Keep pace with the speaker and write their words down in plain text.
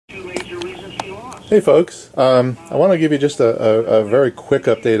Hey folks, I want to give you just a very quick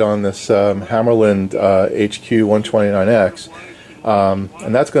update on this Hammarlund HQ-129X,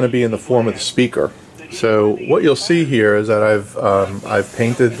 and that's going to be in the form of the speaker. So what you'll see here is that I've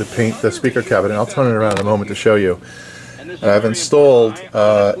painted the speaker cabinet. I'll turn it around in a moment to show you. And I've installed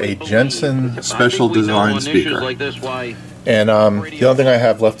a Jensen special design speaker. And the only thing I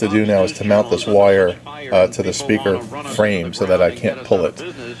have left to do now is to mount this wire to the speaker frame so that I can't pull it.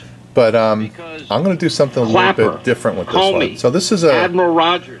 But I'm going to do something a little bit different with this one. So this is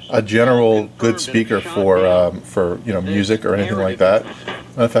a general good speaker for music or anything like that.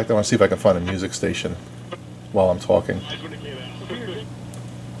 In fact, I want to see if I can find a music station while I'm talking.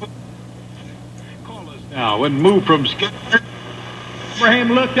 Now, when moved from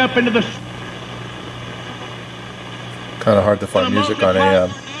Abraham looked up into the... Kind of hard to find music on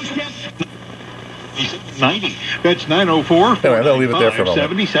AM. 90. That's 904. Anyway, I'm going to leave it there for a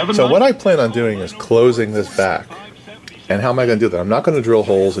moment. So what I plan on doing is closing this back. And how am I going to do that? I'm not going to drill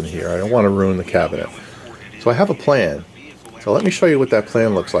holes in here. I don't want to ruin the cabinet. So I have a plan. So let me show you what that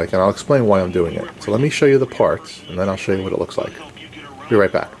plan looks like, and I'll explain why I'm doing it. So let me show you the parts, and then I'll show you what it looks like. Be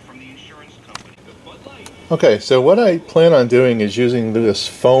right back. Okay, so what I plan on doing is using this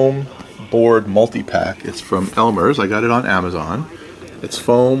foam board multi-pack. It's from Elmer's. I got it on Amazon. It's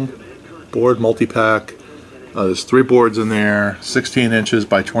foam board multi-pack. There's 3 boards in there, 16 inches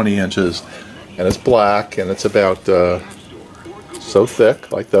by 20 inches, and it's black, and it's about so thick,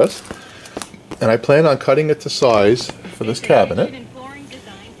 like this. And I plan on cutting it to size for this cabinet.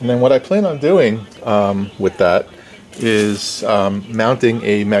 And then what I plan on doing with that is mounting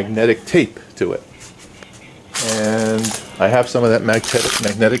a magnetic tape to it. And I have some of that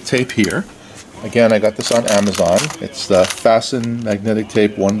magnetic tape here. Again, I got this on Amazon. It's the Fasten magnetic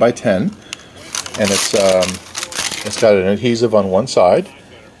tape 1x10, and it's got an adhesive on one side,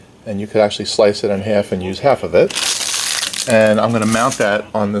 and you could actually slice it in half and use half of it. And I'm going to mount that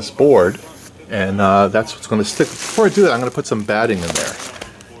on this board, and that's what's going to stick. Before I do that, I'm going to put some batting in there,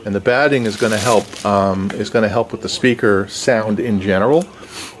 and the batting is going to help. With the speaker sound in general.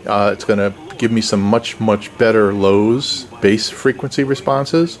 It's going to give me some much better lows, bass frequency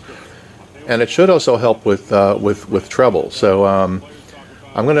responses. And it should also help with treble. So I'm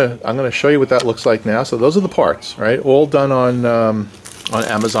gonna show you what that looks like now. So those are the parts, right? All done on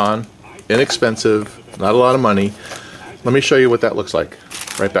Amazon, inexpensive, not a lot of money. Let me show you what that looks like.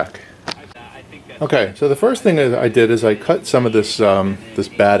 Right back. Okay, so the first thing that I did is I cut some of this this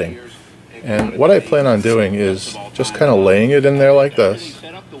batting, and what I plan on doing is just kind of laying it in there like this.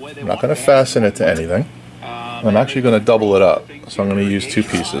 I'm not going to fasten it to anything. I'm actually going to double it up, so I'm going to use 2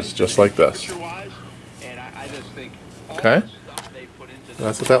 pieces, just like this. Okay? So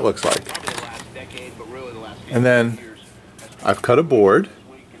that's what that looks like. And then I've cut a board.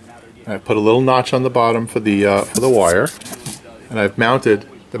 I put a little notch on the bottom for the wire, and I've mounted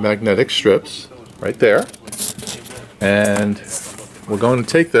the magnetic strips right there. And we're going to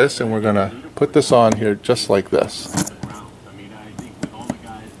take this and we're going to put this on here just like this.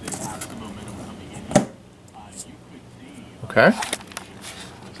 Okay,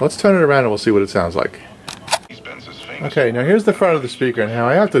 so let's turn it around and we'll see what it sounds like. Okay, now here's the front of the speaker. Now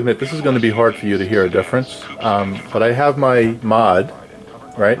I have to admit this is going to be hard for you to hear a difference, but I have my mod,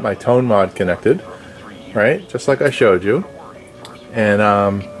 right, my tone mod connected, right, just like I showed you, and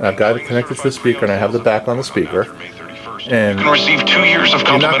I've got it connected to the speaker, and I have the back on the speaker, and you're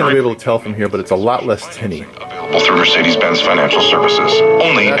not going to be able to tell from here, but it's a lot less tinny. Available through Mercedes-Benz Financial Services,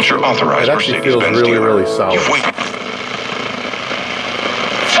 only at your authorized Mercedes-Benz dealer. It actually feels really solid.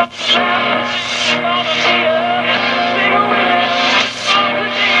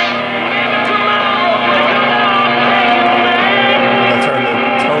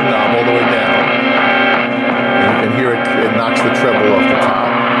 Knocks the treble off the top.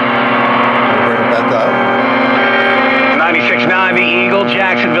 Bring it back up. 96.9, the Eagle,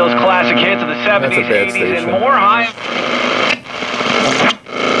 Jacksonville's classic hits of the 70s, 80s, and more.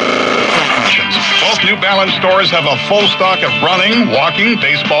 Both New Balance stores have a full stock of running, walking,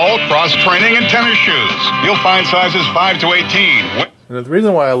 baseball, cross-training, and tennis shoes. You'll find sizes 5 to 18. And the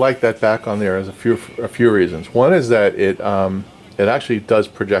reason why I like that back on there is a few reasons. One is that it actually does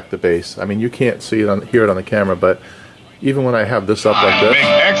project the bass. I mean, you can't see it hear it on the camera, but even when I have this up like this,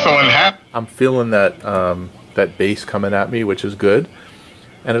 I'm feeling that that bass coming at me, which is good.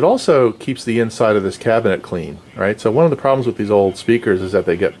 And it also keeps the inside of this cabinet clean, right? So one of the problems with these old speakers is that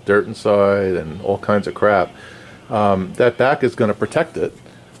they get dirt inside and all kinds of crap. That back is going to protect it,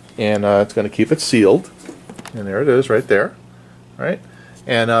 and it's going to keep it sealed. And there it is right there, right?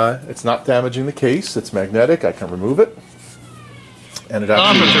 And it's not damaging the case. It's magnetic. I can remove it. and it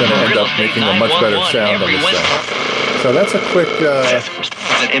actually is going to end up making a much better sound on this thing. So that's a quick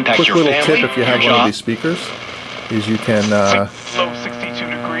little tip if you have one of these speakers, is you can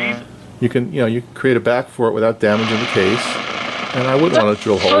you can create a back for it without damaging the case, and I wouldn't want to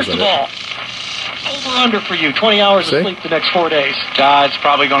drill holes in it. Over under for you, 20 hours of sleep the next 4 days. It's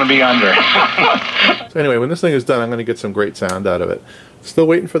probably going to be under. So anyway, when this thing is done, I'm going to get some great sound out of it. Still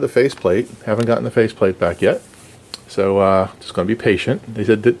waiting for the faceplate. Haven't gotten the faceplate back yet. So just going to be patient.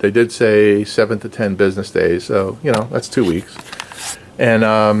 They did say 7 to 10 business days, so that's 2 weeks.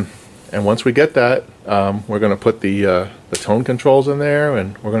 And once we get that, we're going to put the tone controls in there,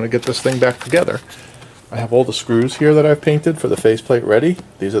 and we're going to get this thing back together. I have all the screws here that I've painted for the faceplate ready.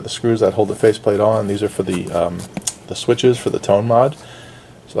 These are the screws that hold the faceplate on. These are for the switches for the tone mod.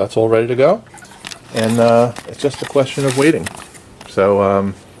 So that's all ready to go. And it's just a question of waiting.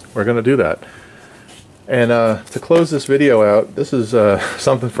 So we're going to do that. And to close this video out, this is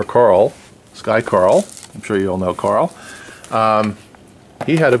something for Carl, Sky Carl. I'm sure you all know Carl.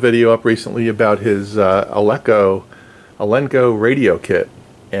 He had a video up recently about his Alenco radio kit.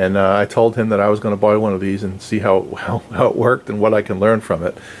 And I told him that I was going to buy one of these and see how it worked and what I can learn from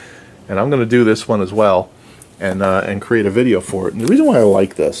it. And I'm going to do this one as well and create a video for it. And the reason why I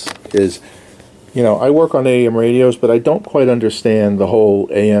like this is, I work on AM radios, but I don't quite understand the whole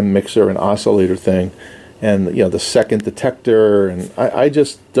AM mixer and oscillator thing, and the second detector, and I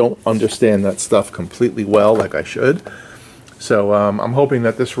just don't understand that stuff completely well like I should. So I'm hoping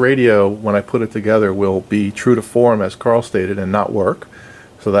that this radio, when I put it together, will be true to form as Carl stated and not work,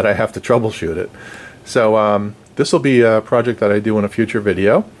 so that I have to troubleshoot it. So this will be a project that I do in a future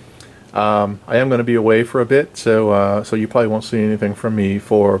video. I am going to be away for a bit, so you probably won't see anything from me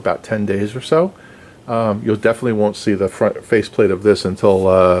for about 10 days or so. You definitely won't see the front faceplate of this until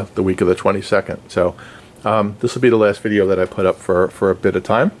the week of the 22nd. So this will be the last video that I put up for a bit of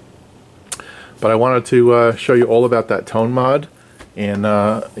time. But I wanted to show you all about that tone mod, and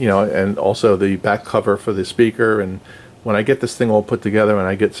and also the back cover for the speaker. And when I get this thing all put together and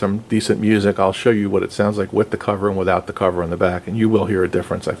I get some decent music, I'll show you what it sounds like with the cover and without the cover in the back, and you will hear a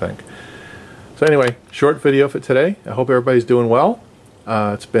difference, I think. So anyway, short video for today. I hope everybody's doing well.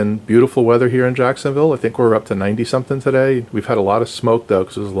 It's been beautiful weather here in Jacksonville. I think we're up to 90-something today. We've had a lot of smoke, though,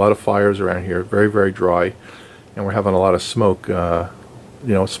 because there's a lot of fires around here. Very, very dry. And we're having a lot of smoke,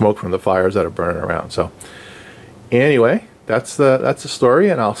 smoke from the fires that are burning around. So anyway, that's the story,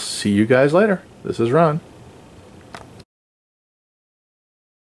 and I'll see you guys later. This is Ron.